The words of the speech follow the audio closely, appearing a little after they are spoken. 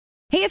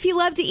Hey, if you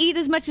love to eat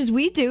as much as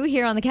we do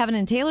here on the Kevin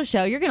and Taylor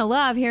Show, you're going to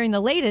love hearing the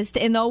latest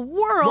in the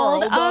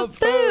world of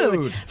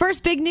food.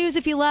 First, big news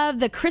if you love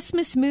the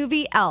Christmas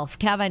movie Elf.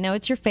 Kev, I know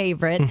it's your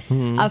favorite.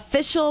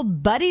 Official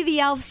Buddy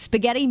the Elf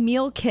spaghetti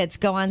meal kits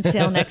go on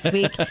sale next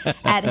week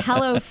at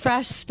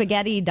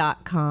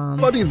HelloFreshSpaghetti.com.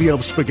 Buddy the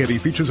Elf spaghetti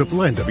features a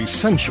blend of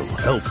essential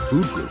health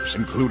food groups,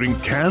 including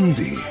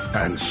candy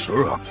and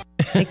syrup.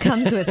 It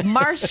comes with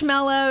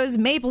marshmallows,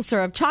 maple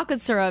syrup,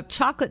 chocolate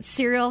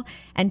cereal,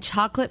 and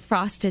chocolate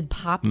frosted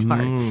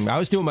Pop-Tarts. I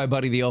was doing my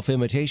Buddy the Elf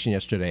imitation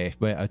yesterday.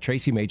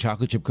 Tracy made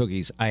chocolate chip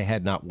cookies. I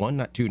had not one,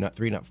 not two, not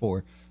three, not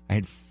four. I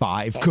had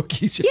 5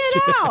 cookies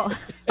yesterday. Get out!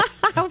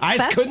 How I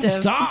just couldn't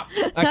stop.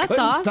 That's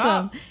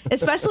awesome.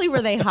 Especially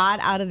were they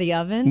hot out of the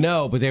oven?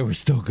 No, but they were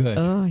still good.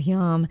 Oh,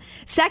 yum.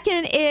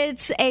 Second,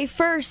 it's a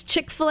first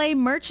Chick-fil-A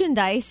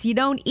merchandise you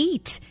don't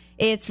eat.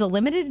 It's a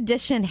limited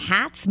edition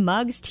hats,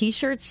 mugs,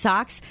 T-shirts,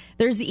 socks.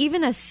 There's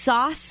even a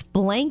sauce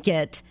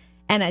blanket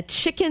and a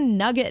chicken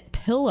nugget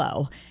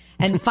pillow.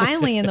 And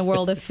finally, in the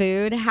world of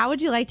food, how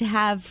would you like to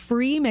have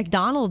free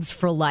McDonald's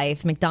for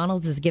life?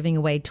 McDonald's is giving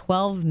away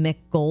 12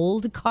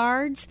 McGold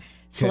cards.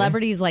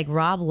 Celebrities like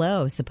Rob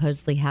Lowe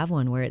supposedly have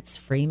one where it's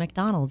free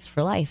McDonald's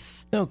for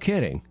life. No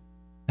kidding.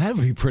 That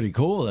would be pretty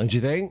cool, don't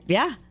you think?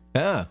 Yeah.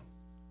 Yeah.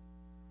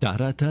 Da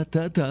da da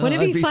da da.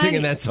 Wouldn't it be I'd be fun?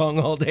 singing that song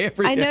all day,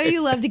 every day. I know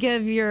you love to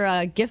give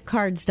your gift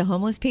cards to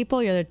homeless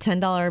people, your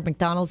 $10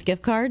 McDonald's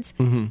gift cards.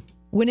 Mm-hmm.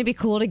 Wouldn't it be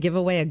cool to give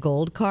away a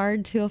gold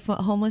card to a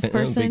homeless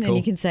person? Cool. And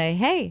you can say,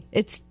 hey,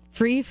 it's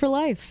free for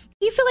life.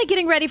 You feel like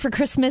getting ready for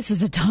Christmas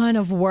is a ton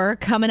of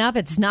work coming up.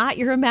 It's not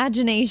your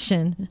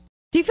imagination.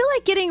 Do you feel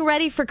like getting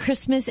ready for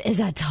Christmas is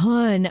a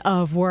ton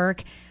of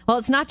work? Well,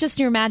 it's not just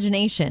your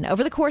imagination.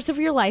 Over the course of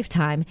your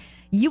lifetime,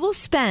 you will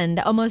spend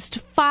almost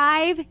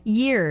 5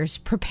 years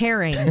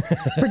preparing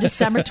for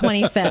December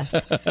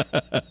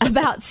 25th.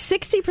 About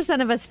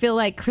 60% of us feel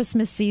like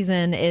Christmas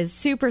season is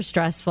super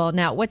stressful.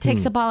 Now, what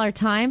takes up all our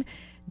time?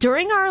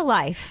 During our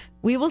life,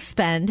 we will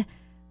spend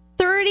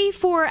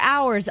 34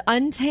 hours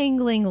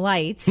untangling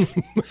lights,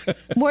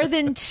 more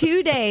than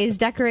 2 days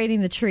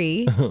decorating the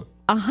tree,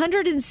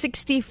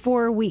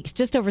 164 weeks,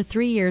 just over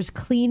 3 years,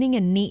 cleaning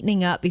and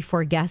neatening up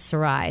before guests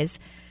arrive.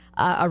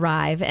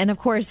 And of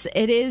course,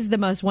 it is the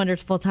most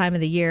wonderful time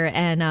of the year.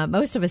 And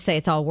most of us say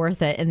it's all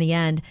worth it in the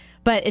end.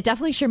 But it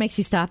definitely sure makes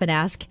you stop and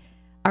ask,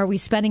 are we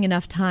spending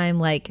enough time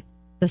like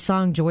the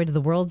song Joy to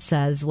the World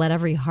says, let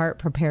every heart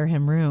prepare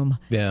him room?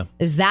 Yeah.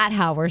 Is that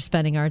how we're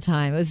spending our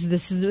time?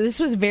 This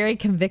was very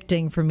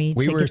convicting for me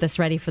to get this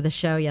ready for the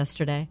show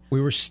yesterday. We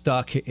were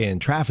stuck in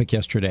traffic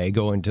yesterday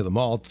going to the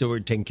mall. We were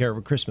taking care of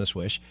a Christmas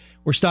wish.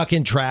 We're stuck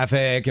in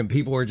traffic and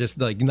people were just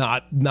like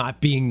not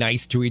being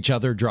nice to each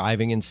other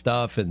driving and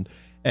stuff. And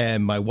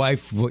my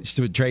wife,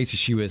 Tracy,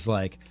 she was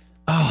like,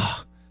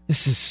 oh,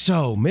 this is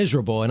so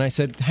miserable. And I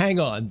said, hang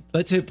on,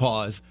 let's hit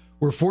pause.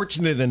 We're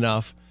fortunate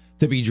enough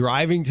to be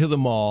driving to the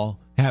mall,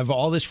 have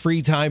all this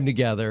free time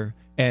together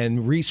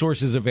and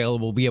resources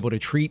available, be able to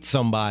treat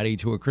somebody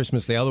to a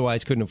Christmas they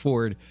otherwise couldn't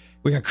afford.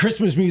 We got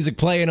Christmas music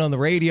playing on the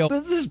radio.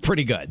 This is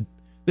pretty good.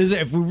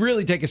 If we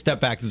really take a step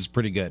back, this is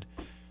pretty good.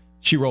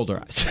 She rolled her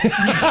eyes.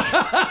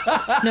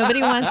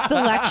 Nobody wants the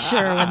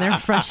lecture when they're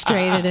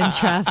frustrated in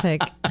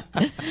traffic.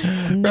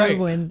 No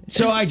one.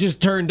 So I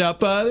just turned up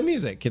the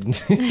music.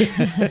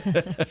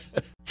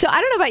 So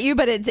I don't know about you,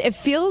 but it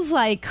feels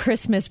like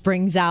Christmas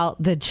brings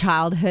out the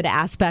childhood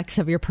aspects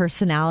of your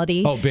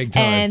personality. Oh, big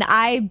time. And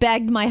I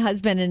begged my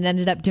husband and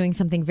ended up doing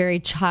something very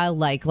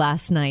childlike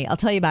last night. I'll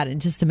tell you about it in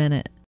just a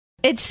minute.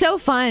 It's so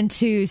fun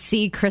to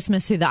see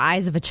Christmas through the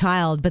eyes of a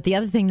child. But the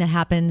other thing that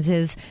happens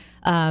is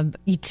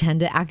you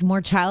tend to act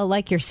more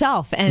childlike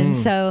yourself. And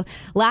so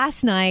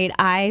last night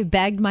I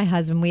begged my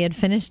husband. We had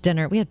finished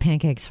dinner. We had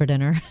pancakes for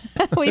dinner.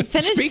 We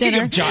finished Speaking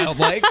dinner. of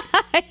childlike,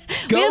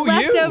 we had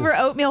leftover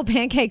oatmeal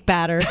pancake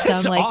batter. So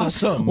That's I'm like,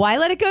 awesome. Why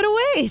let it go to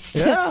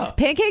waste? Yeah.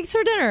 Pancakes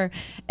for dinner.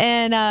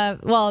 And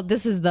well,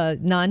 this is the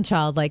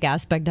non-childlike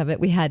aspect of it.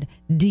 We had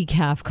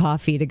decaf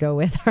coffee to go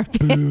with our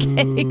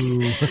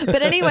pancakes.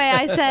 But anyway,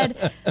 I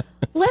said,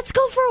 let's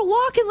go for a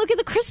walk and look at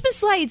the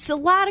Christmas lights. A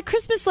lot of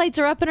Christmas lights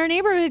are up in our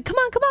neighborhood. Come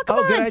on.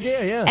 Oh, good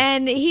idea, yeah.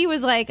 And he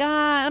was like,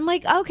 I'm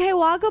like, okay,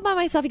 well, I'll go by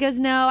myself. He goes,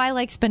 no, I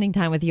like spending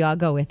time with you. I'll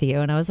go with you.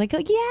 And I was like,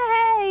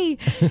 yay.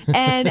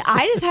 And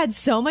I just had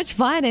so much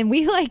fun. And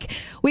we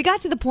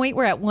got to the point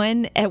where at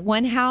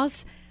one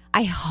house,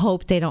 I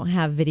hope they don't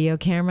have video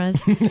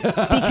cameras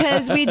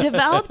because we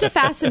developed a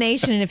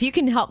fascination. And if you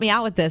can help me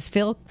out with this,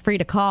 feel free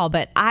to call.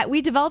 But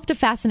we developed a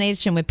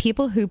fascination with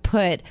people who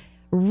put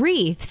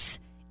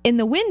wreaths in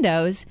the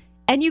windows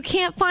and you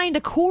can't find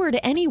a cord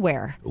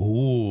anywhere.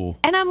 Ooh.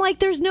 And I'm like,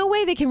 there's no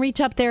way they can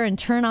reach up there and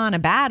turn on a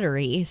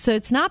battery. So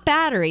it's not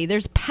battery.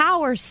 There's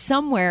power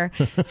somewhere.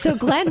 So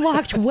Glenn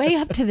walked way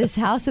up to this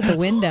house at the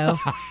window,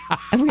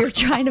 and we were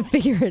trying to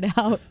figure it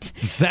out.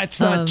 That's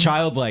not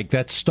childlike.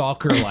 That's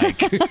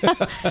stalker-like.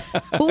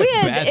 Well,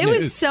 it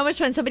was so much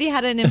fun. Somebody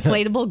had an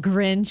inflatable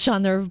Grinch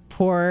on their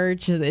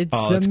porch.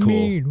 It's a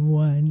mean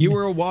one. You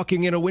were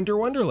walking in a winter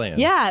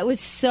wonderland. Yeah, it was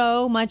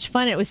so much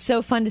fun. It was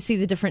so fun to see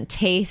the different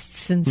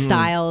tastes and styles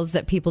styles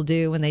that people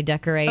do when they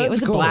decorate. That's it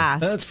was a cool.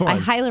 blast. That's fun. I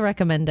highly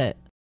recommend it.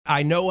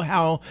 I know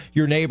how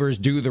your neighbors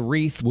do the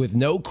wreath with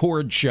no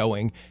cord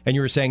showing, and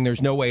you were saying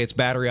there's no way it's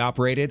battery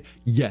operated.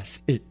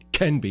 Yes, it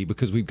can be,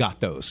 because we've got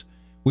those.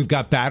 We've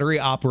got battery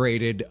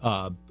operated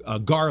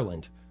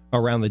garland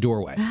around the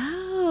doorway.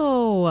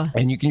 Oh.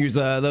 And you can use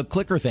the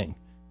clicker thing.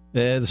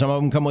 Some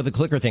of them come with a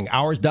clicker thing.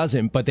 Ours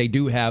doesn't, but they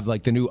do have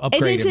like the new upgraded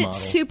model. Is it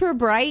super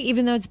bright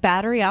even though it's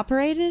battery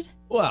operated?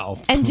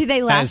 Well, and do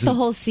they last the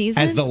whole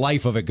season? As the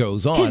life of it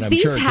goes on, because I'm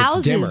these sure it gets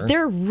houses, dimmer.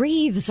 their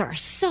wreaths are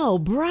so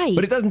bright.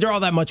 But it doesn't draw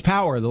that much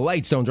power. The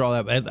lights don't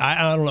draw that.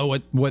 I don't know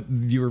what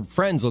your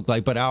friends look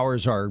like, but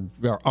ours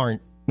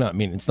aren't. No, I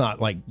mean, it's not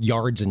like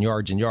yards and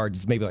yards and yards.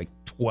 It's maybe like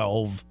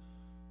 12,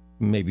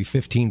 maybe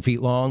 15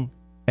 feet long,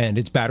 and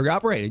it's battery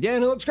operated. Yeah,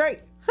 and it looks great.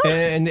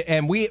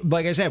 And we,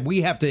 like I said,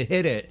 we have to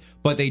hit it,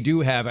 but they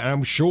do have, and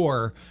I'm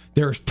sure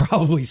there's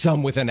probably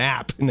some with an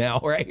app now,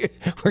 right?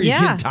 Where you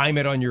can time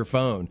it on your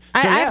phone.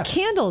 So, I have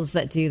candles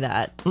that do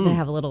that. They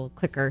have a little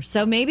clicker.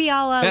 So maybe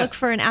I'll look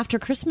for an after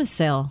Christmas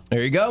sale.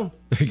 There you go.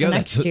 There you go.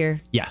 Next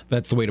year. Yeah,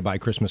 that's the way to buy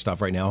Christmas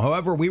stuff right now.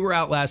 However, we were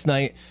out last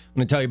night. I'm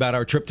going to tell you about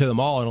our trip to the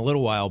mall in a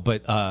little while,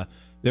 but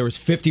there was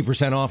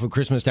 50% off of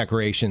Christmas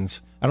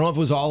decorations. I don't know if it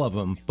was all of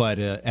them, but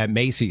at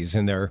Macy's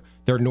in their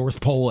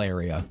North Pole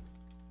area.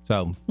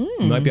 So you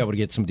might be able to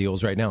get some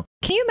deals right now.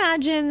 Can you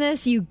imagine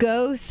this? You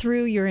go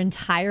through your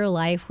entire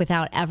life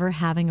without ever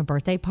having a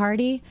birthday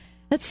party.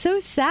 That's so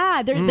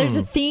sad. There's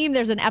a theme.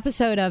 There's an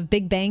episode of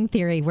Big Bang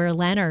Theory where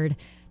Leonard,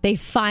 they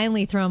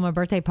finally throw him a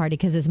birthday party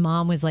because his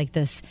mom was like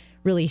this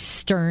really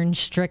stern,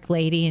 strict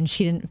lady, and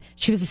she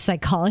was a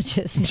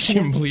psychologist. She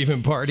didn't believe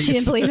in parties. She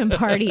didn't believe in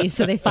parties,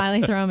 so they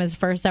finally throw him his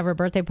first ever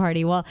birthday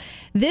party. Well,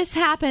 this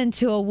happened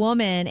to a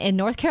woman in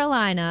North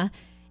Carolina,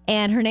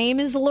 and her name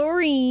is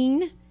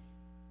Laureen.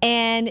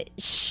 And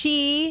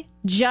she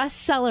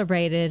just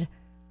celebrated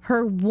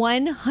her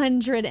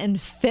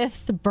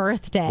 105th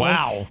birthday.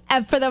 Wow.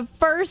 And for the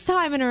first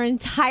time in her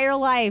entire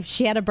life,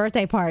 she had a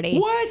birthday party.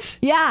 What?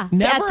 Yeah.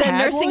 Never at the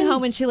had nursing one?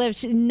 home when she lived.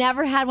 She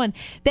never had one.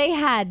 They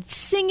had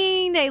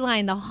singing. They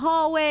lined the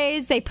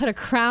hallways. They put a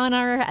crown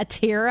on her, a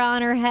tiara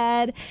on her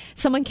head.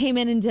 Someone came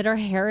in and did her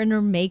hair and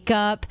her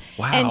makeup.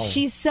 Wow. And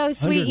she's so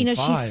sweet. You know,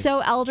 105. she's so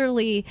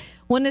elderly.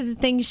 One of the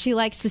things she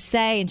likes to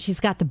say, and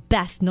she's got the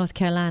best North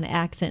Carolina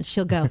accent,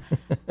 she'll go,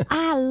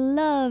 I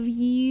love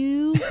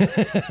you.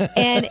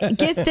 And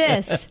get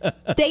this,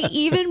 they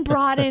even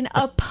brought in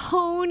a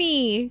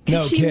pony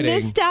because she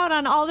missed out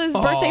on all those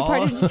birthday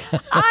parties.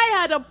 I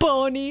had a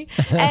pony.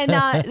 And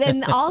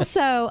then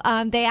also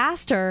they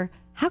asked her,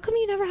 how come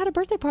you never had a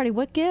birthday party?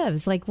 What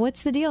gives? Like,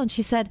 what's the deal? And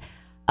she said,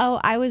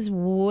 oh, I was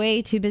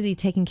way too busy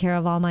taking care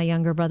of all my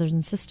younger brothers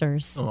and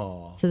sisters.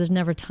 Aww. So there's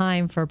never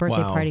time for a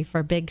birthday party for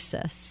a big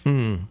sis.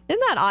 Isn't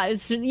that odd?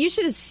 You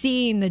should have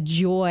seen the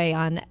joy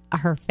on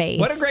her face.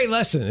 What a great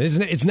lesson,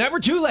 isn't it? It's never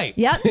too late.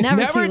 Yep,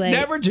 never too late.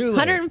 Never too late.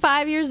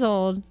 105 years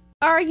old.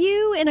 Are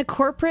you in a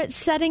corporate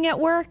setting at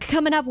work?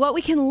 Coming up, what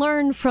we can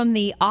learn from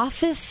the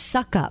office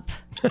suck-up.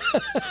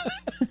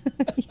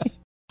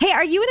 Hey,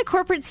 are you in a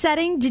corporate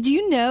setting? Did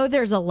you know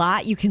there's a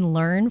lot you can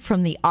learn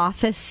from the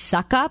office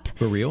suck-up?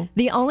 For real?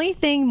 The only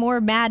thing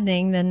more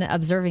maddening than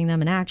observing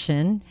them in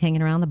action,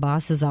 hanging around the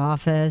boss's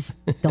office,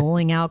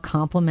 doling out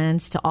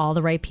compliments to all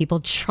the right people,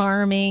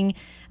 charming,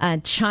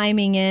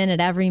 chiming in at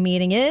every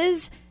meeting,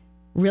 is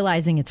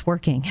realizing it's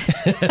working.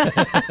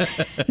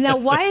 Now,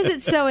 why is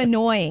it so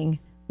annoying?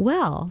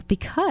 Well,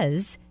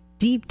 because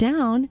deep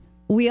down,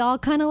 we all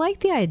kind of like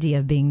the idea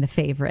of being the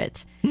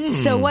favorite.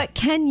 So what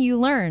can you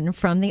learn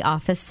from the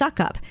office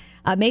suck-up?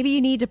 Maybe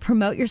you need to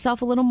promote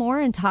yourself a little more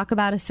and talk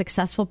about a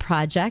successful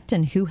project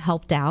and who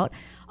helped out.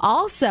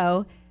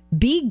 Also,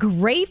 be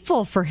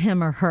grateful for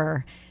him or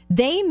her.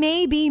 They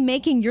may be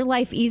making your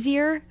life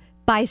easier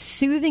by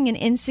soothing an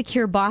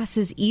insecure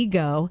boss's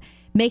ego,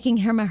 making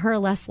him or her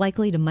less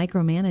likely to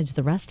micromanage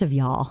the rest of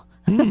y'all.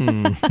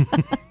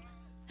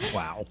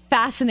 Wow.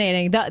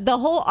 Fascinating. The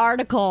whole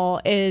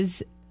article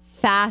is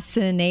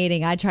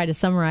fascinating. I tried to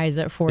summarize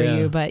it for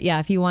you, but yeah,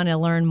 if you want to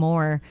learn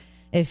more,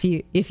 if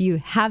you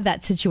have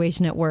that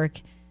situation at work,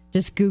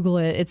 just Google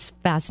it. It's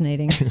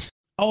fascinating.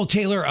 Oh,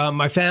 Taylor,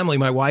 my family,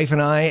 my wife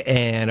and I,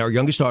 and our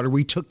youngest daughter,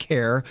 we took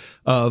care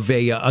of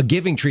a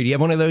giving tree. Do you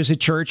have one of those at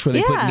church where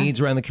they put needs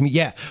around the community?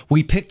 Yeah,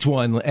 we picked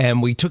one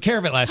and we took care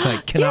of it last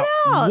night. Cannot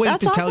wait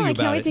That's to awesome. tell you about it.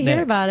 I can't wait to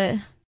hear about it.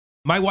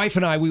 My wife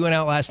and I, we went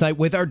out last night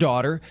with our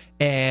daughter,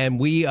 and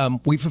we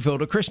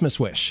fulfilled a Christmas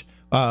wish.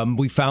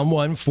 We found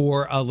one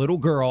for a little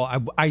girl.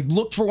 I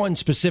looked for one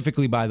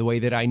specifically, by the way,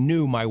 that I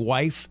knew my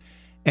wife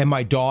and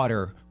my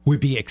daughter would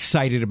be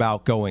excited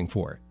about going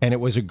for. And it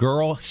was a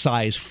girl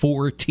size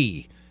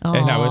 4T. Aww.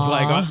 And I was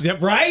like, oh,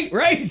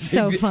 right.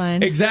 So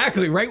fun.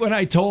 Exactly. Right when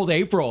I told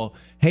April,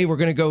 hey, we're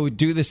going to go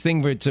do this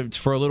thing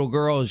for a little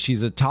girl.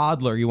 She's a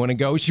toddler. You want to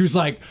go? She was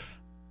like,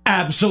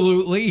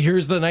 absolutely.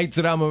 Here's the nights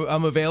that I'm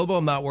available.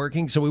 I'm not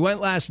working. So we went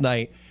last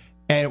night,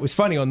 and it was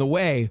funny on the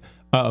way.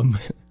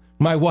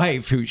 My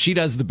wife, who she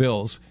does the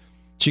bills,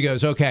 she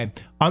goes, okay,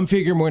 I'm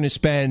figuring we're going to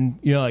spend,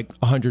 like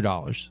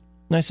 $100.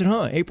 And I said,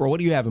 April, what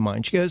do you have in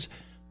mind? She goes,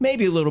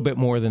 maybe a little bit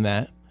more than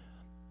that.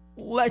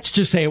 Let's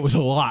just say it was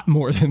a lot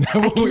more than that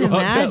when we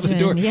walked out the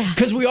door.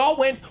 Because we all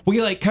went,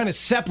 we like kind of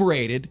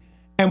separated,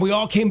 and we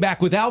all came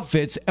back with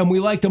outfits, and we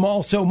liked them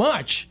all so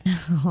much.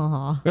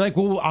 Aww. We're like,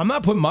 well, I'm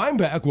not putting mine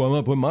back. Well, I'm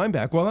not putting mine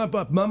back. Well,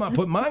 I'm not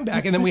putting mine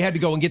back. And then we had to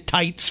go and get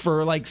tights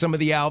for like some of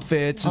the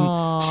outfits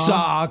and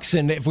socks.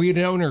 And if we had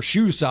known her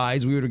shoe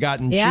size, we would have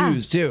gotten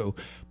shoes too.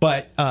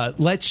 But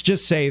let's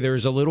just say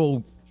there's a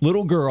little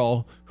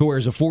girl who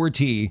wears a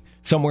 4T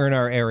somewhere in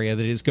our area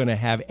that is going to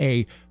have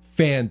a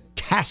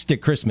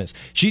fantastic Christmas.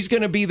 She's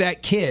going to be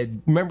that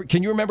kid.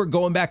 Can you remember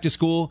going back to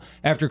school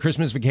after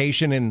Christmas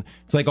vacation and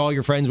it's like all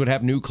your friends would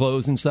have new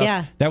clothes and stuff?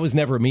 Yeah. That was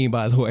never me,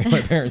 by the way.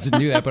 My parents didn't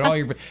do that,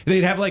 but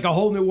they'd have like a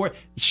whole new wardrobe.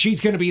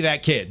 She's going to be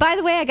that kid. By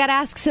the way, I got to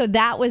ask, so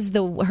that was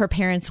her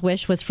parents'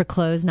 wish was for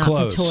clothes, not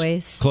for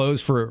toys?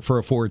 Clothes for a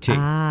 4T.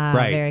 Ah,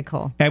 right. Very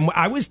cool. And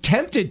I was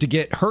tempted to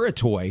get her a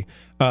toy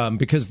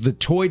because the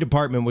toy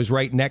department was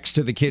right next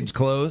to the kids'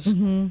 clothes.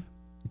 Mm-hmm.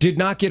 Did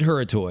not get her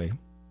a toy.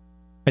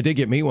 I did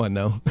get me one,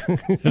 though.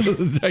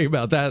 I'll tell you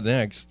about that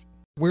next.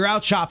 We were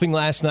out shopping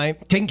last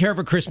night, taking care of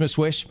a Christmas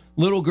wish.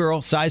 Little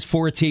girl, size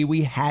 4T.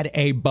 We had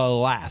a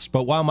blast.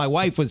 But while my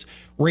wife was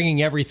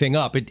ringing everything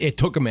up, it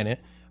took a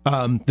minute.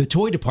 The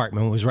toy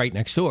department was right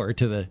next door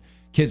to the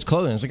kids'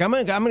 clothing. I was like, I'm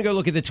gonna go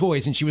look at the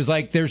toys. And she was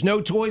like, there's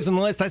no toys on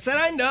the list. I said,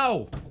 I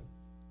know.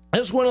 I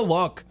just want to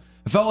look.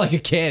 I felt like a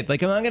kid.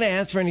 Like, I'm not going to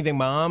ask for anything,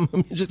 Mom.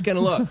 I'm just going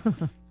to look.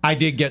 I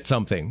did get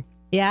something.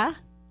 Yeah?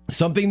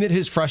 Something that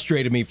has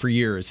frustrated me for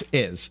years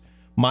is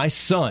my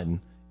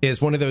son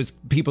is one of those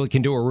people that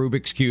can do a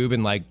Rubik's Cube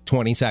in like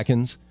 20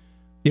 seconds.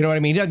 You know what I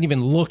mean? He doesn't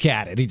even look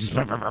at it. He just,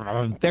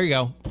 there you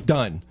go,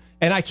 done.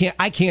 And I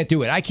can't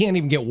do it. I can't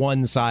even get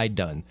one side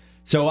done.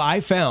 So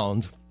I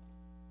found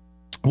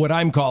what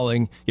I'm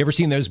calling, you ever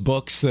seen those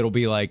books that'll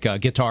be like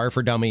Guitar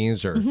for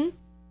Dummies or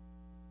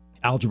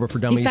Algebra for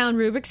Dummies? You found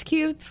Rubik's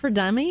Cube for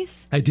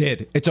Dummies? I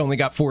did. It's only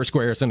got 4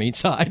 squares on each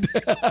side.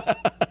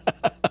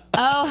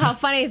 Oh, how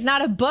funny. It's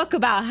not a book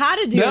about how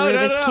to do a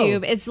Rubik's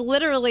Cube. It's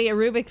literally a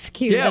Rubik's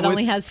Cube that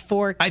only has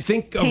 4 I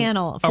think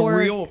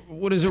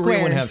what does a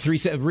real one have? 3.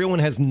 A real one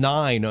has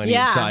 9 on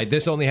each side.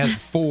 This only has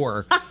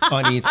 4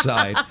 on each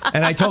side.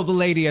 And I told the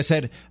lady, I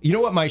said, you know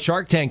what my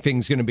Shark Tank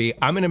thing's going to be?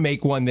 I'm going to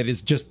make one that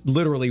is just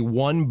literally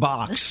one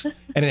box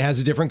and it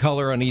has a different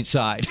color on each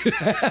side.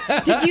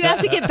 Did you have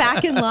to get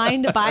back in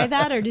line to buy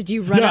that, or did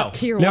you run up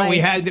to your wife? No, we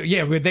had,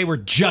 they were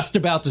just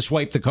about to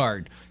swipe the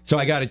card. So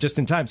I got it just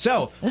in time.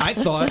 So I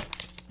thought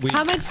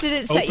how much did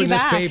it set you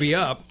back? Open this baby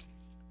up.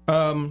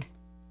 $5,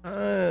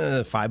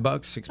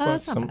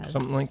 $6,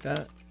 something like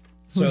that.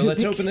 So Rubik's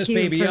let's open this Cube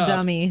baby for up.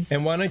 Dummies.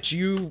 And why don't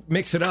you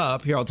mix it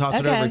up? Here, I'll toss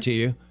it over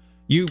to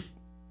you.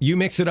 You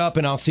mix it up,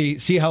 and I'll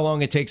see how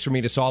long it takes for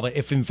me to solve it,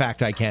 if in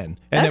fact I can.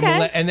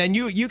 And then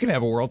you can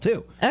have a whirl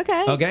too.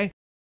 Okay. Okay.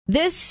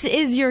 This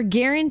is your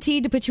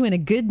guaranteed to put you in a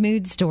good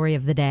mood story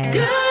of the day.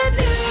 Good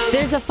news.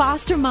 There's a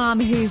foster mom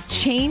who's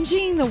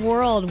changing the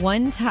world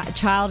one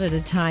child at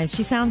a time.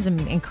 She sounds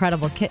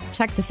incredible.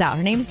 Check this out.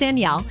 Her name's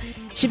Danielle.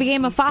 She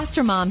became a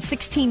foster mom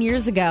 16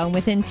 years ago, and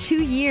within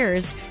 2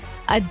 years,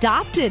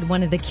 adopted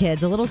one of the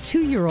kids, a little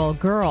 2-year-old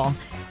girl.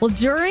 Well,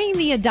 during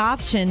the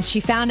adoption,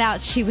 she found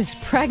out she was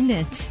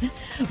pregnant.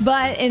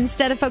 But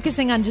instead of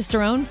focusing on just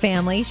her own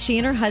family, she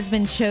and her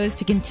husband chose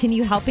to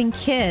continue helping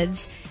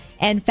kids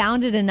and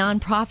founded a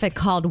nonprofit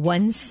called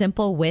One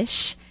Simple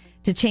Wish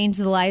to change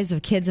the lives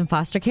of kids in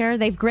foster care.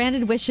 They've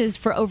granted wishes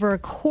for over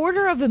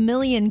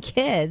 250,000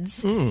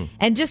 kids.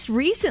 And just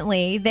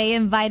recently, they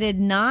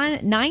invited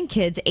 9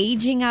 kids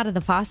aging out of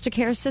the foster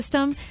care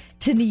system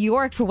to New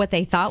York for what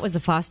they thought was a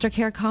foster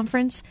care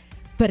conference,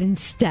 but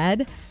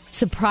instead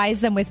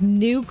surprised them with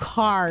new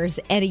cars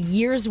and a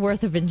year's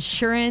worth of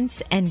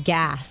insurance and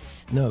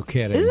gas. No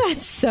kidding. Isn't that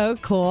so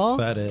cool?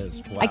 That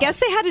is. Wow. I guess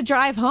they had to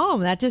drive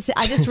home. I just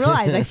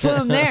realized I flew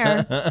them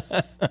there.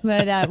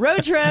 But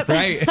road trip.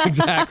 Right,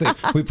 exactly.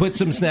 We put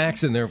some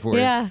snacks in there for you.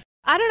 Yeah.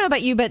 I don't know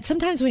about you, but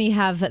sometimes when you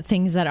have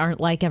things that aren't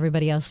like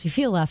everybody else, you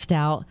feel left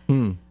out.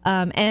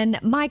 And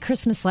my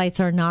Christmas lights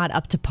are not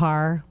up to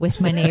par with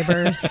my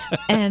neighbors.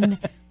 And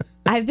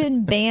I've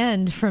been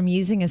banned from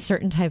using a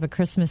certain type of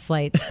Christmas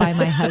lights by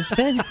my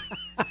husband.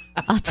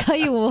 I'll tell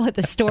you what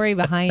the story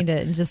behind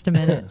it in just a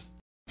minute.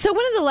 So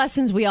one of the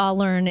lessons we all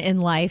learn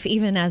in life,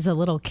 even as a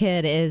little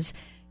kid, is,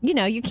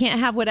 you can't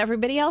have what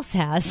everybody else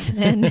has.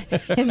 And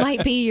it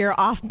might be your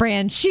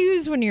off-brand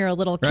shoes when you're a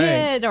little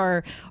kid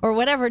or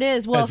whatever it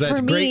is. Well,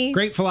 for me...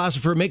 Great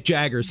philosopher Mick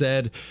Jagger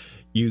said,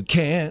 you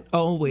can't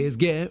always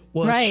get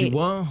what you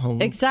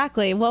want.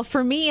 Exactly. Well,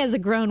 for me as a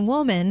grown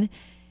woman...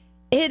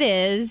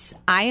 I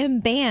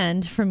am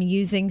banned from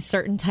using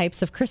certain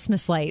types of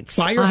Christmas lights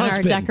by your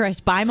husband. Our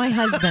decorations by my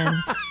husband.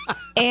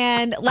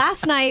 And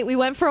last night we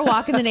went for a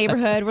walk in the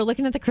neighborhood. We're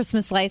looking at the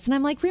Christmas lights, and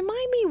I'm like,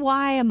 remind me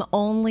why I'm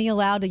only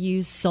allowed to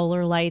use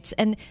solar lights.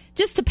 And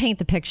just to paint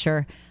the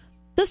picture,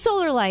 the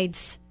solar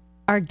lights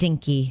are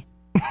dinky.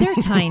 They're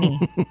tiny.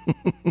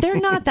 They're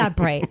not that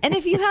bright. And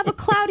if you have a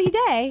cloudy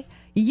day,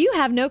 you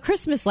have no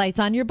Christmas lights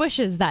on your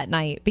bushes that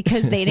night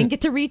because they didn't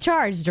get to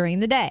recharge during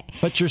the day.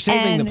 But you're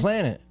saving the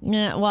planet.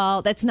 Yeah,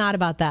 well, that's not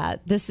about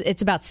that.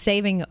 It's about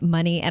saving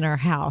money and our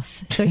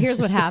house. So here's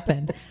what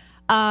happened.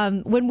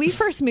 When we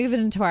first moved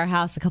into our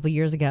house a couple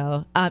years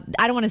ago, I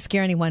don't want to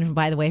scare anyone,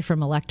 by the way,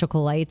 from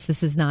electrical lights.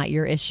 This is not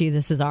your issue.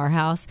 This is our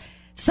house.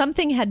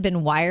 Something had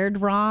been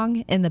wired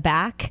wrong in the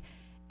back,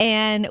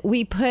 and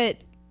we put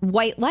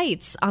white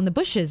lights on the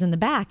bushes in the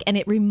back, and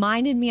it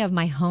reminded me of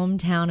my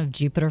hometown of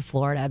Jupiter,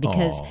 Florida,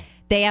 because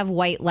they have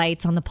white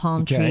lights on the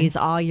palm trees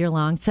all year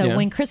long. So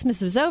when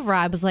Christmas was over,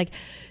 I was like,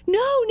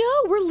 no,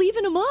 we're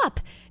leaving them up.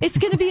 It's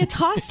going to be a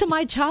toss to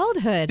my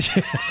childhood.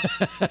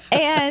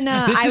 And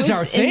I was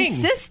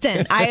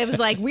insistent. I was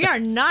like, we are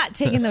not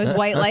taking those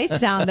white lights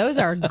down. Those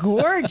are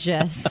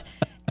gorgeous.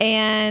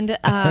 And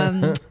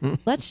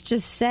let's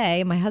just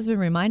say my husband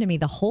reminded me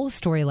the whole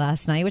story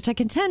last night, which I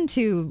can tend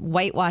to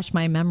whitewash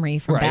my memory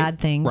from bad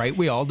things. Right,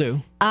 we all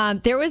do.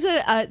 There was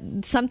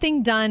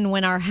something done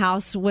when our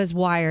house was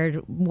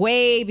wired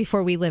way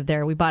before we lived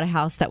there. We bought a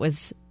house that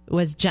was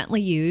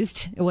gently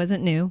used. It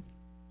wasn't new.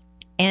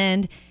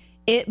 And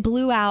it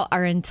blew out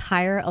our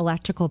entire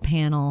electrical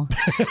panel.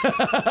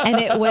 And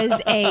it was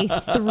a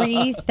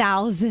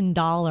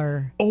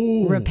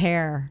 $3,000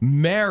 repair.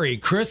 Merry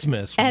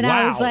Christmas. And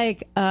wow. I was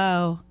like,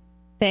 oh,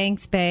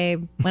 thanks,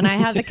 babe. When I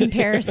have the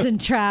comparison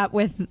trap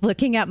with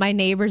looking at my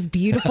neighbor's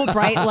beautiful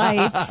bright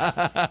lights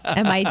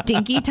and my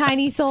dinky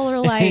tiny solar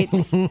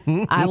lights,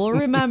 I will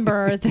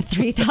remember the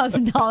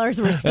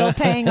 $3,000 we're still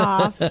paying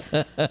off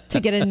to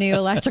get a new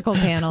electrical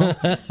panel.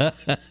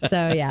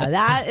 So, yeah,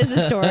 that is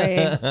a story,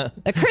 a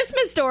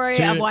Christmas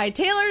story of why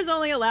Taylor's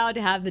only allowed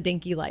to have the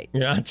dinky light.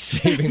 You're not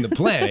saving the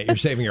planet. You're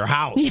saving your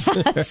house.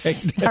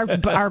 Yes,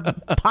 right? our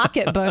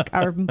pocketbook,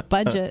 our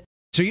budget.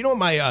 So, you know what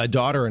my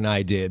daughter and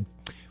I did?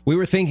 We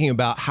were thinking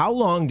about how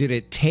long did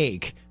it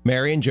take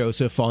Mary and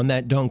Joseph on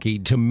that donkey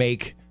to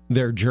make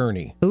their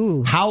journey?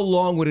 Ooh. How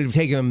long would it have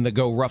taken them to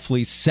go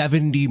roughly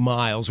 70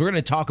 miles? We're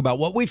going to talk about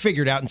what we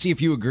figured out and see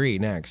if you agree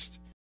next.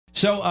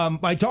 So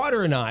my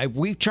daughter and I,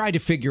 we tried to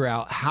figure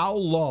out how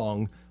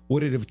long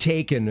would it have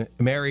taken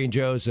Mary and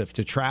Joseph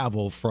to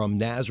travel from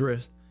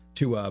Nazareth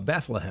to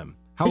Bethlehem.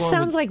 This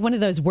sounds like one of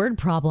those word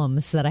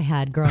problems that I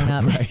had growing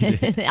up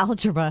in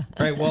algebra.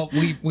 Right. Well,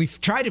 we've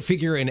tried to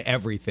figure in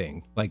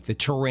everything, like the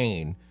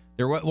terrain.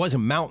 There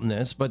wasn't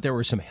mountainous, but there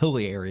were some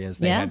hilly areas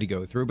they had to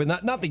go through,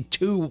 but nothing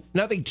too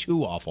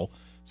awful,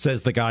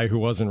 says the guy who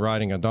wasn't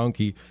riding a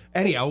donkey.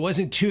 Anyhow,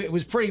 it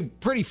was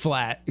pretty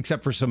flat,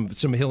 except for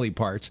some hilly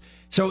parts.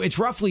 So it's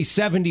roughly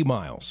 70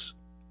 miles.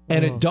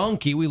 And a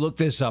donkey, we looked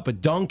this up, a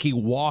donkey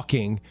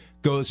walking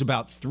goes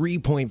about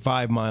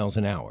 3.5 miles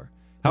an hour.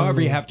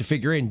 However, you have to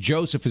figure in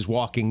Joseph is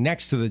walking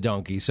next to the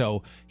donkey,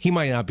 so he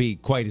might not be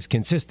quite as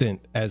consistent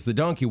as the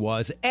donkey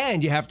was.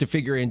 And you have to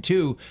figure in,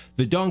 too,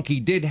 the donkey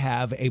did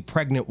have a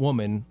pregnant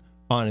woman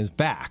on his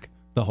back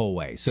the whole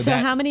way. So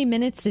how many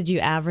minutes did you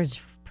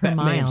average per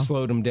mile? That may have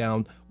slowed him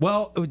down.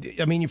 Well,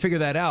 I mean, you figure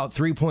that out,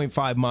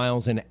 3.5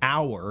 miles an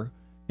hour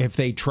if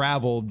they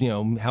traveled,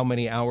 how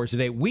many hours a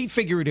day. We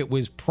figured it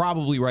was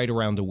probably right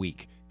around a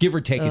week, give or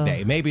take a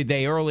day. Maybe a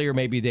day earlier,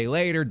 maybe a day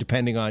later,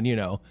 depending on,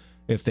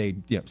 if they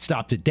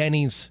stopped at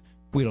Denny's,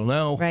 we don't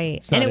know.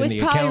 Right. And it was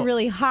probably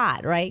really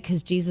hot, right?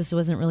 Because Jesus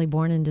wasn't really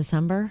born in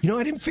December.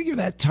 I didn't figure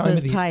that time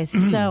of the year. It was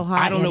probably so hot.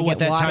 I don't know what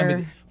that time of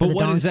the, but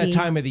what is that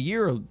time of the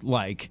year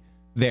like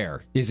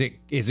there? Is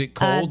it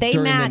cold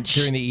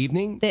during the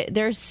evening?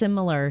 They're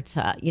similar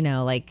to,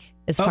 like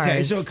as far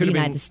as so it the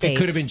United States. It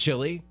could have been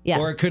chilly. Yeah.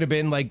 Or it could have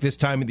been like this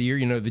time of the year.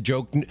 The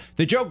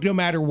joke, no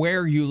matter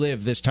where you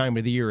live this time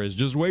of the year is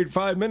just wait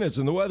 5 minutes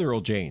and the weather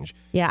will change.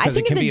 Yeah, I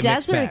think in the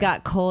desert it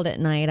got cold at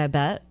night, I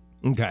bet.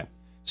 Okay.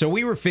 So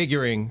we were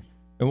figuring,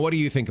 and what do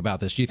you think about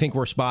this? Do you think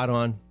we're spot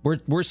on?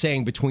 We're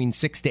saying between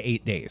 6 to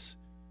 8 days.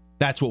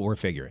 That's what we're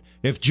figuring.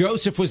 If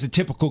Joseph was a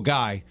typical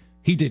guy,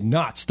 he did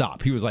not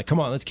stop. He was like, come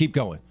on, let's keep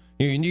going.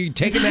 You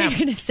take a nap. You're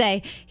going to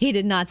say he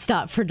did not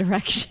stop for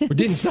directions. Or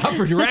didn't stop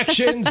for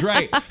directions,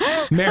 right.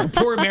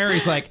 Poor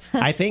Mary's like,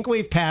 I think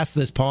we've passed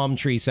this palm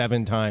tree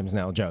 7 times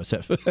now,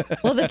 Joseph.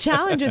 Well, the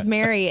challenge with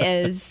Mary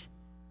is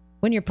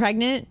when you're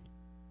pregnant,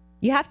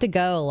 you have to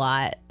go a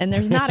lot, and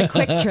there's not a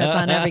quick trip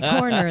on every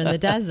corner in the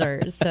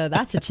desert, so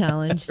that's a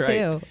challenge,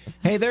 too.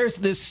 Hey, there's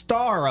this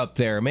star up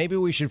there. Maybe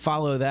we should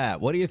follow that.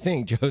 What do you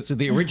think, Joseph?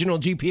 The original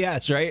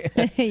GPS, right?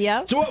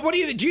 Yep. So what do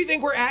you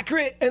think we're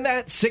accurate in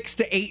that 6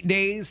 to 8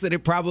 days that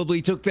it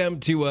probably took them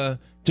to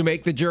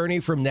make the journey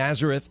from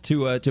Nazareth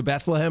to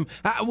Bethlehem?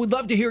 I would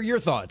love to hear your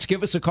thoughts.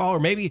 Give us a call, or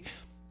maybe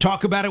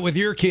talk about it with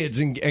your kids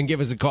and give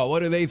us a call.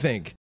 What do they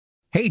think?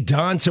 Hey,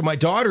 Don, so my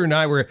daughter and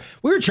I we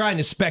were trying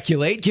to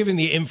speculate, given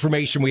the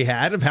information we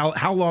had of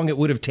how long it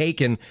would have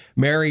taken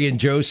Mary and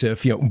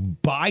Joseph,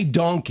 by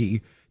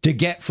donkey to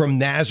get from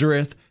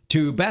Nazareth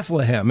to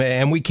Bethlehem.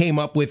 And we came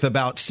up with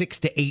about 6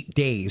 to 8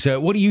 days.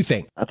 What do you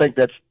think? I think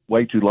that's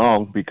way too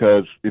long,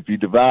 because if you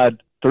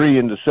divide 3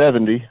 into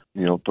 70,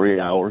 3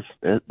 hours,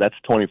 that's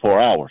 24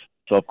 hours.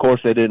 So, of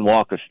course, they didn't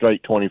walk a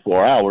straight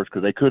 24 hours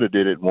because they could have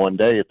did it in one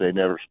day if they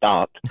never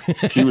stopped.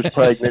 She was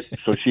pregnant,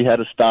 so she had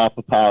to stop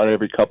about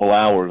every couple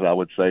hours, I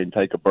would say, and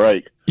take a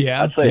break.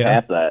 Yeah. I'd say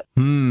half that.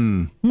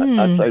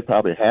 I'd say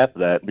probably half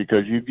that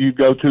because you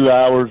go 2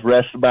 hours,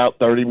 rest about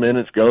 30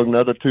 minutes, go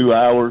another 2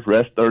 hours,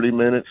 rest 30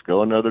 minutes,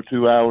 go another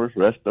 2 hours,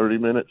 rest 30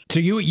 minutes. So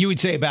you would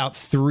say about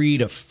 3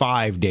 to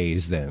 5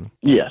 days then?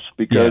 Yes,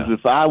 because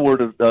if I were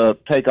to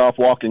take off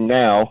walking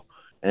now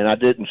and I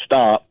didn't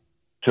stop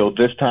till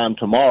this time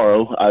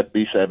tomorrow, I'd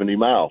be 70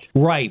 miles.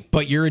 Right,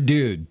 but you're a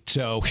dude,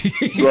 so...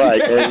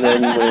 Right, and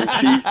then when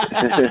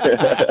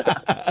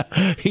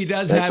he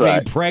does have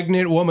a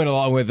pregnant woman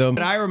along with him.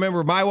 And I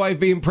remember my wife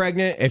being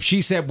pregnant. If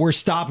she said, we're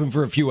stopping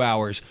for a few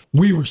hours,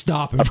 we were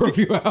stopping for a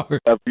few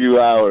hours. A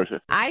few hours.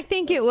 I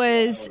think it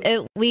was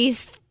at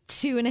least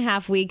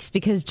 2.5 weeks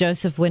because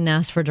Joseph wouldn't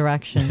ask for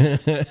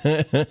directions.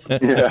 Yeah.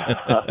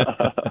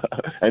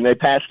 And they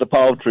passed the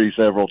palm tree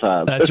several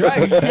times. That's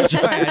right. That's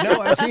right. I know.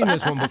 I've seen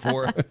this one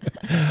before.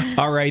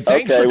 All right.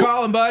 Thanks for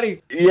calling,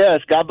 buddy. Yes.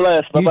 God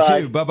bless. Bye-bye.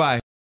 You too. Bye-bye.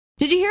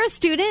 Did you hear a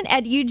student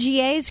at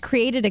UGA's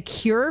created a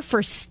cure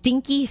for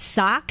stinky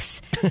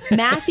socks?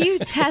 Matthew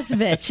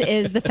Tesvich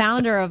is the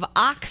founder of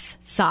Ox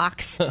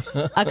Socks,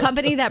 a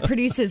company that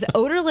produces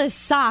odorless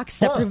socks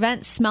that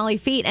prevent smelly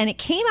feet. And it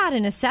came out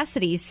of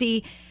necessity.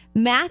 See,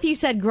 Matthew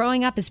said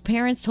growing up, his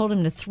parents told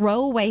him to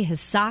throw away his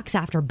socks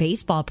after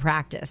baseball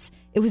practice.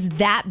 It was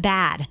that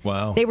bad.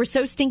 Wow. They were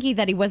so stinky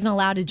that he wasn't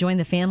allowed to join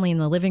the family in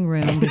the living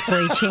room before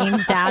he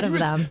changed out of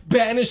them.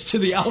 Banished to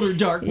the outer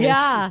darkness.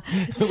 Yeah.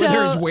 So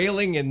there's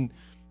wailing and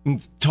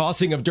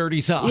tossing of dirty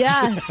socks.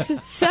 Yes.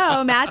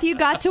 So Matthew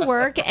got to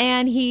work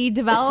and he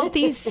developed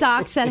these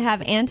socks that have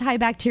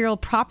antibacterial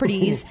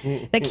properties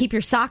that keep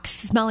your socks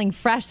smelling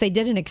fresh. They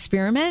did an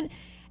experiment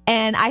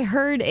and I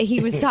heard he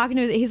was talking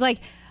to, he's like,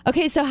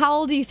 okay, so how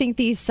old do you think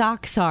these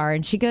socks are?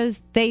 And she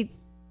goes, they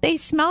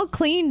smell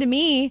clean to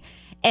me.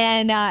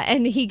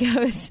 And he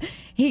goes,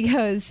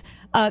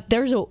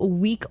 there's a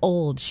week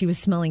old. She was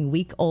smelling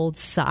week old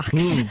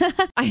socks.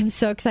 I am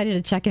so excited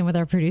to check in with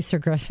our producer,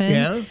 Griffin.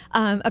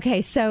 Yeah.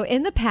 Okay. So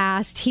in the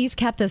past, he's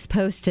kept us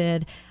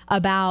posted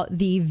about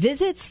the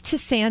visits to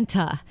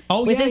Santa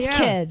with his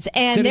kids.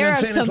 And sitting there are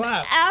Santa's some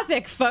lap.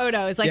 epic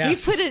photos. Like we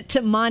put it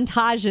to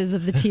montages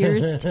of the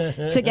tears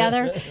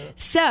together.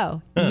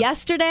 So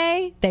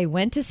yesterday they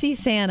went to see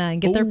Santa and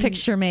get their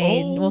picture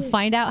made. We'll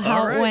find out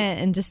how it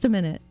went in just a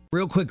minute.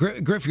 Real quick,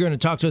 Griff, you're going to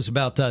talk to us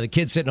about the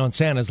kids sitting on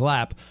Santa's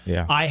lap.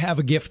 Yeah. I have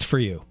a gift for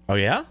you. Oh,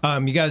 yeah?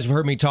 You guys have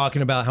heard me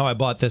talking about how I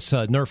bought this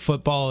Nerf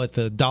football at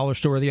the dollar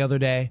store the other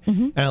day,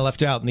 and I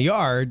left it out in the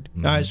yard.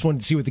 I just wanted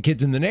to see what the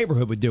kids in the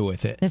neighborhood would do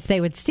with it. If they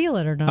would steal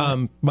it or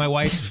not. My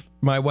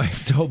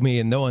wife told me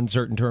in no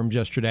uncertain terms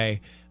yesterday,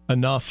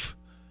 enough,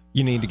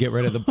 you need to get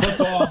rid of the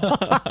football.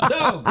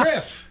 So,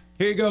 Griff,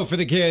 here you go for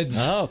the kids.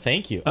 Oh,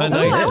 thank you. I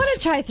want to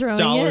try throwing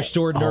dollar it.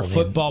 store Nerf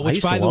football,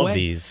 which, by the way,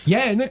 these.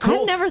 Yeah, isn't that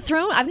cool?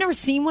 I've never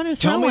seen one or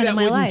thrown one in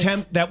my life.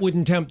 That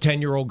wouldn't tempt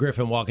 10-year-old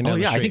Griffin walking down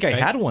the street. I think I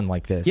had one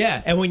like this.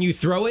 Yeah, and when you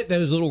throw it,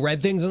 those little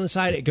red things on the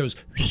side, it goes...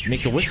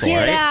 Makes a whistle,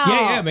 Get right? out.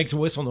 Yeah, it makes a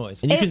whistle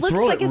noise. And you can looks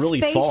throw like it a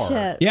really far.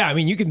 spaceship. Yeah, I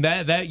mean, you can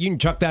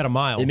chuck that a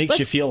mile. It makes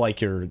you feel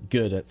like you're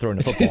good at throwing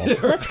a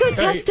football. Let's go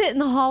test it in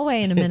the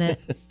hallway in a minute.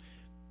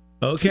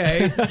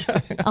 Okay.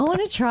 I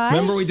want to try.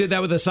 Remember we did that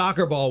with a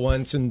soccer ball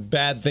once and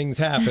bad things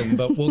happened,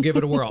 but we'll give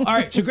it a whirl. All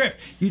right, so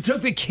Griff, you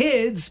took the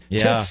kids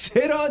to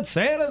sit on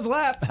Santa's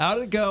lap. How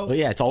did it go? Well,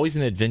 yeah, it's always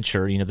an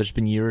adventure. You know, there's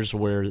been years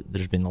where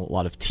there's been a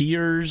lot of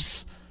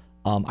tears.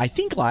 I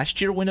think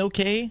last year went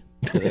okay.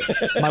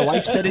 My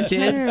wife said it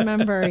did. I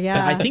remember,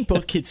 yeah. I think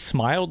both kids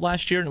smiled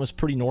last year, and it was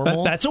pretty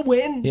normal. That's a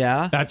win.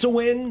 Yeah. That's a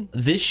win.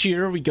 This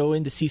year, we go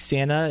in to see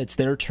Santa. It's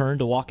their turn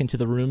to walk into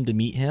the room to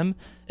meet him,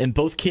 and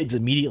both kids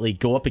immediately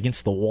go up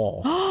against the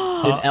wall.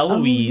 And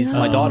Eloise,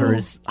 my daughter,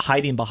 is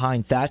hiding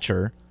behind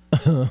Thatcher,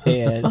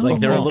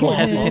 and they're a little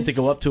hesitant to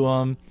go up to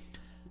him.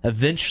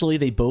 Eventually,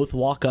 they both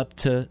walk up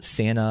to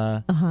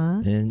Santa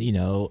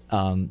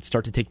and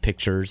start to take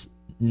pictures.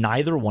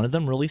 Neither one of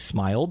them really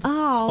smiled.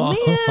 Oh,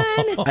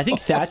 man. I think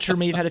Thatcher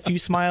may have had a few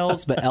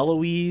smiles, but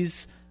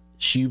Eloise,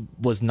 she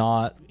was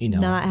not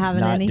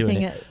having anything.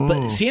 Doing it.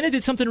 But Santa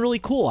did something really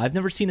cool. I've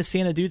never seen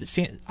Santa do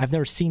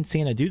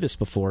this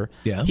before.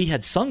 Yeah. He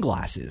had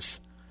sunglasses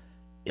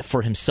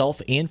for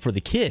himself and for the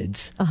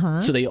kids.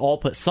 So they all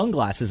put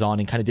sunglasses on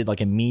and kind of did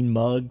like a mean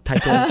mug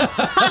type of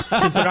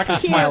since they're not going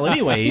to smile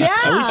anyways,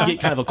 at least you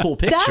get kind of a cool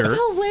picture. That's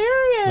hilarious.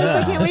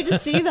 I can't wait to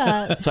see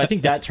that. So I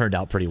think that turned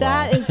out pretty well.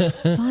 That is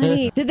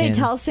funny. Did they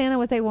tell Santa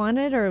what they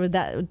wanted, or was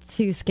that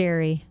too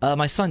scary?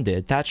 My son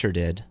did. Thatcher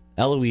did.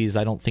 Eloise,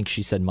 I don't think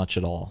she said much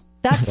at all.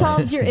 That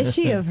solves your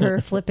issue of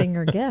her flipping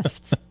her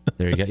gift.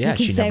 There you go. Yeah, you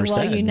can she say, never well,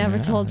 said. You never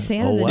told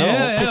Santa.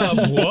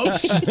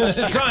 Whoops.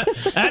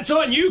 That's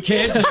on you,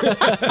 kid.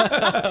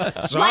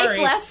 Sorry. Life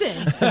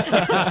lesson.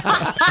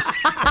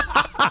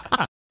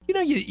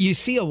 You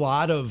see a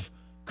lot of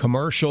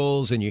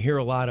commercials and you hear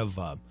a lot of,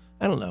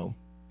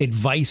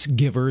 advice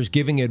givers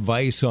giving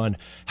advice on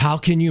how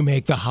can you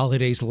make the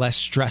holidays less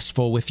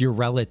stressful with your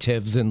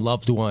relatives and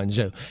loved ones.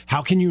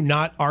 How can you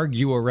not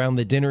argue around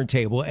the dinner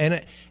table?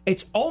 And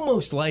it's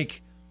almost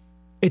like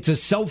it's a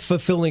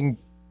self-fulfilling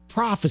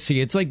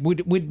prophecy. It's like,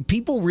 would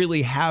people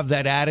really have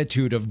that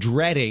attitude of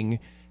dreading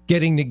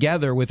getting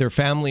together with their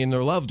family and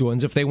their loved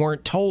ones if they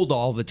weren't told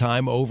all the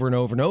time over and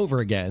over and over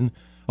again,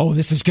 oh,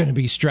 this is going to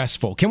be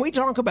stressful? Can we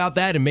talk about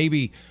that and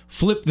maybe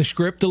flip the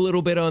script a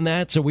little bit on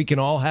that so we can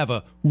all have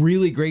a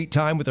really great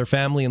time with our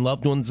family and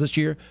loved ones this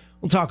year?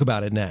 We'll talk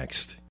about it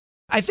next.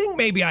 I think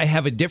maybe I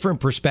have a different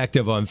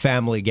perspective on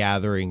family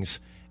gatherings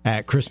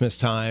at Christmas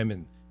time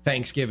and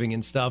Thanksgiving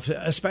and stuff,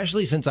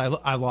 especially since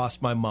I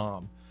lost my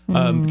mom.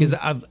 Because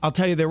I'll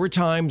tell you, there were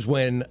times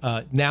when,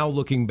 now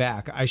looking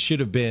back, I should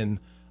have been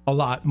a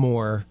lot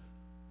more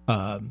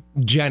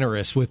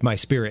generous with my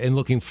spirit and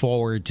looking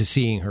forward to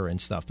seeing her and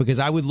stuff. Because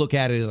I would look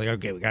at it as like,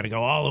 okay, we got to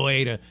go all the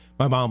way to,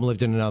 my mom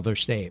lived in another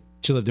state.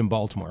 She lived in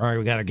Baltimore. All right,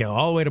 we got to go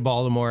all the way to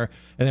Baltimore,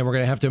 and then we're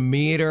going to have to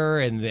meet her,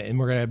 and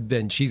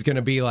then she's going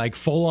to be like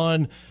full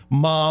on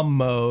mom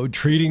mode,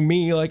 treating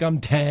me like I'm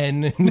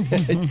 10.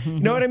 You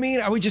know what I mean?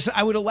 I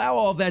would allow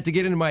all of that to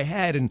get into my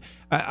head, and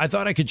I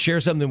thought I could share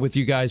something with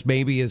you guys,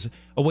 maybe as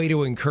a way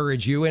to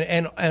encourage you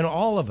and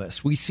all of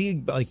us. We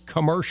see like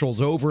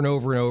commercials over and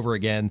over and over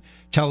again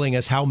telling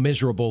us how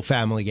miserable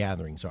family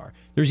gatherings are.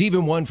 There's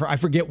even one for, I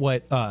forget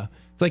what,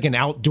 it's like an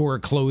outdoor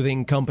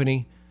clothing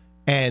company.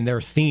 And their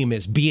theme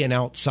is be an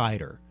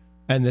outsider.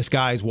 And this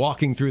guy's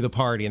walking through the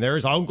party, and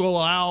there's Uncle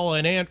Al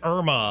and Aunt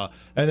Irma,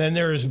 and then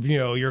there's,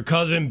 your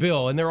cousin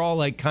Bill, and they're all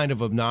like kind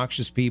of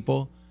obnoxious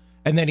people.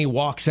 And then he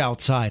walks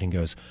outside and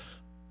goes,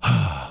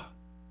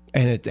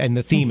 and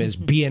the theme is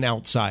be an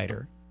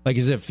outsider, like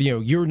as if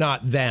you're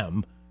not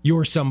them,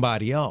 you're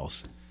somebody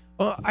else.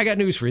 Well, I got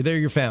news for you. They're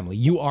your family.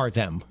 You are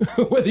them,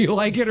 whether you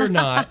like it or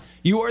not.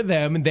 You are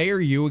them, and they are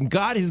you. And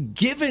God has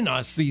given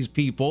us these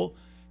people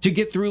to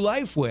get through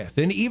life with.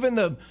 And even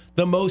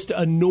the most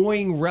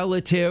annoying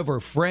relative or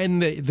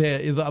friend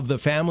of the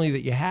family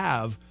that you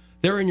have,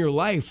 they're in your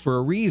life for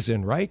a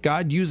reason, right?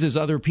 God uses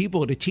other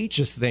people to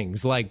teach us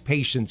things like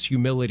patience,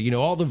 humility,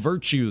 all the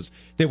virtues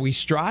that we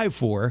strive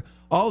for.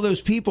 All those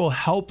people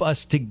help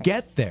us to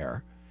get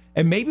there.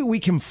 And maybe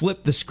we can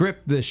flip the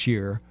script this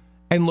year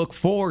and look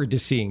forward to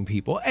seeing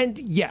people. And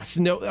yes,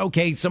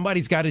 okay,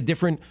 somebody's got a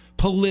different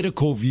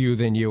political view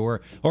than you,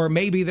 or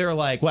maybe they're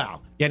like,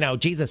 well,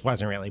 Jesus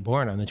wasn't really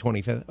born on the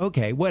 25th.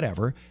 Okay,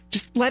 whatever.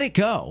 Just let it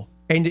go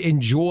and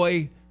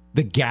enjoy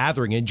the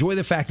gathering. Enjoy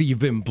the fact that you've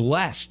been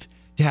blessed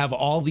to have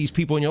all these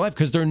people in your life,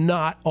 because they're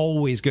not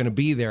always going to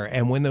be there.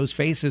 And when those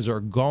faces are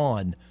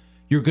gone,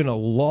 you're going to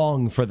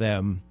long for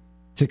them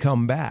to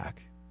come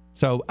back.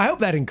 So I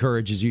hope that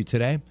encourages you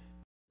today.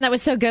 That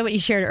was so good what you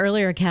shared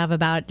earlier, Kev,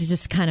 about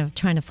just kind of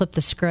trying to flip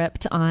the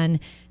script on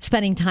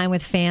spending time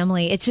with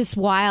family. It's just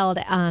wild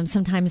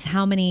sometimes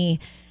how many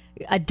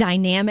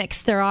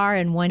dynamics there are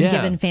in one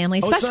given family,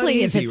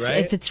 especially if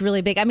it's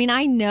really big. I mean,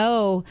 I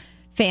know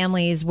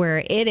families where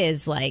it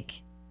is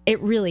like,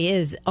 it really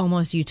is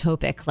almost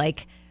utopic.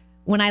 Like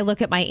when I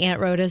look at my Aunt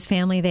Rhoda's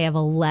family, they have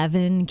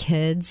 11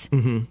 kids,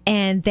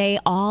 and they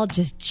all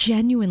just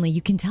genuinely,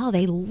 you can tell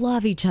they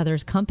love each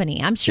other's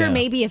company. I'm sure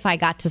maybe if I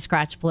got to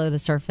scratch below the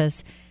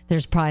surface,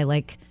 there's probably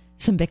like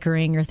some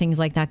bickering or things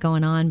like that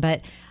going on.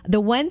 But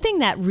the one thing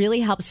that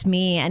really helps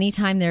me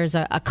anytime there's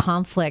a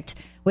conflict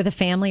with a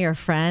family or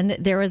friend,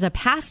 there was a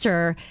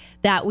pastor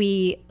that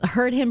we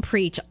heard him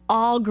preach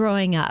all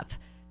growing up,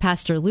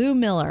 Pastor Lou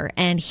Miller,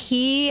 and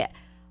he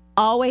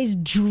always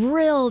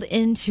drilled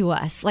into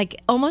us, like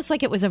almost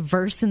like it was a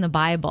verse in the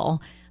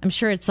Bible. I'm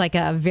sure it's like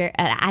an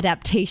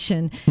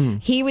adaptation.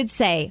 He would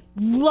say,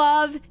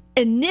 love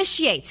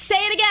initiates. Say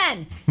it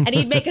again. And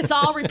he'd make us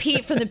all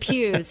repeat from the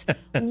pews.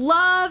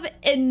 Love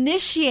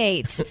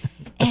initiates.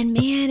 And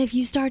man, if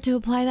you start to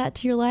apply that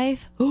to your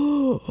life,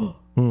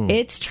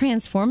 it's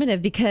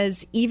transformative,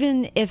 because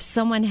even if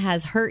someone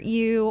has hurt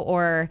you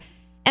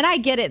and I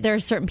get it, there are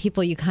certain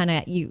people you kind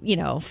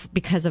of,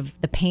 because of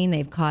the pain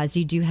they've caused,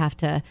 you do have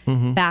to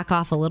back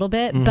off a little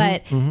bit.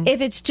 But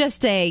if it's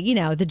just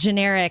the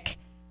generic,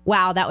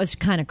 wow, that was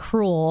kind of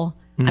cruel,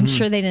 I'm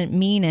sure they didn't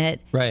mean it.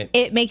 Right.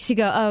 It makes you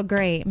go, oh,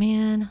 great,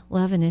 man,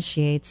 love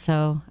initiates.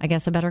 So I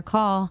guess I better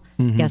call,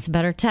 I guess I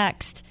better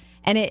text.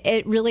 And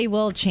it really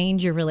will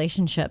change your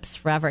relationships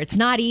forever. It's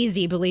not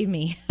easy, believe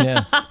me.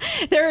 Yeah.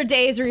 There are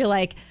days where you're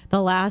like,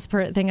 the last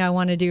thing I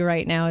want to do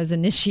right now is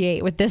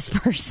initiate with this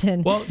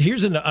person. Well,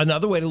 here's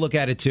another way to look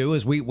at it, too,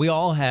 is we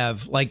all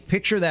have, like,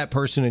 picture that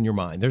person in your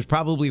mind. There's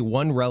probably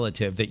one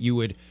relative that you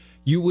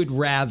would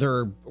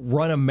rather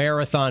run a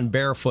marathon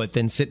barefoot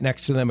than sit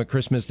next to them at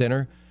Christmas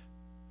dinner.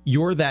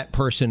 You're that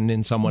person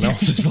in someone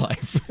else's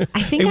life.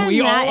 I think I'm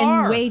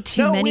not in way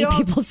too many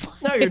people's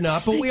lives. No, you're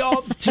not. But we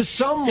all, to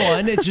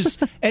someone, it's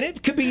just, and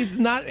it could be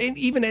not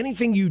even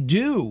anything you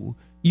do.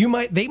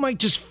 They might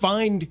just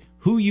find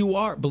who you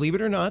are. Believe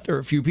it or not, there are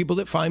a few people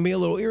that find me a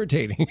little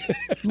irritating.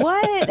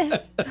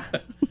 What?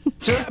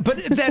 So,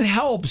 but that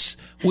helps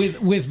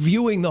with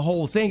viewing the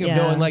whole thing of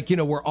knowing, like, you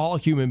know, we're all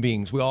human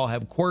beings. We all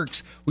have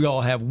quirks. We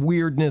all have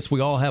weirdness. We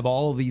all have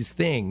all of these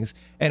things.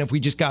 And if we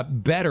just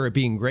got better at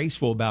being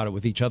graceful about it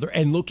with each other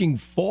and looking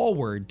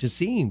forward to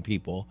seeing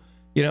people,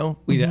 you know,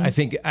 I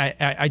think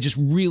I just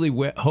really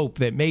hope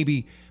that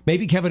maybe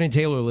Kevin and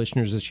Taylor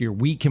listeners this year,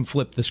 we can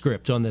flip the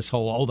script on this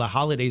whole, the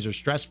holidays are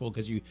stressful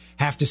because you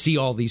have to see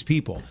all these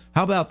people.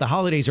 How about the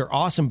holidays are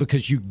awesome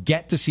because you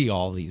get to see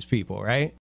all these people, right?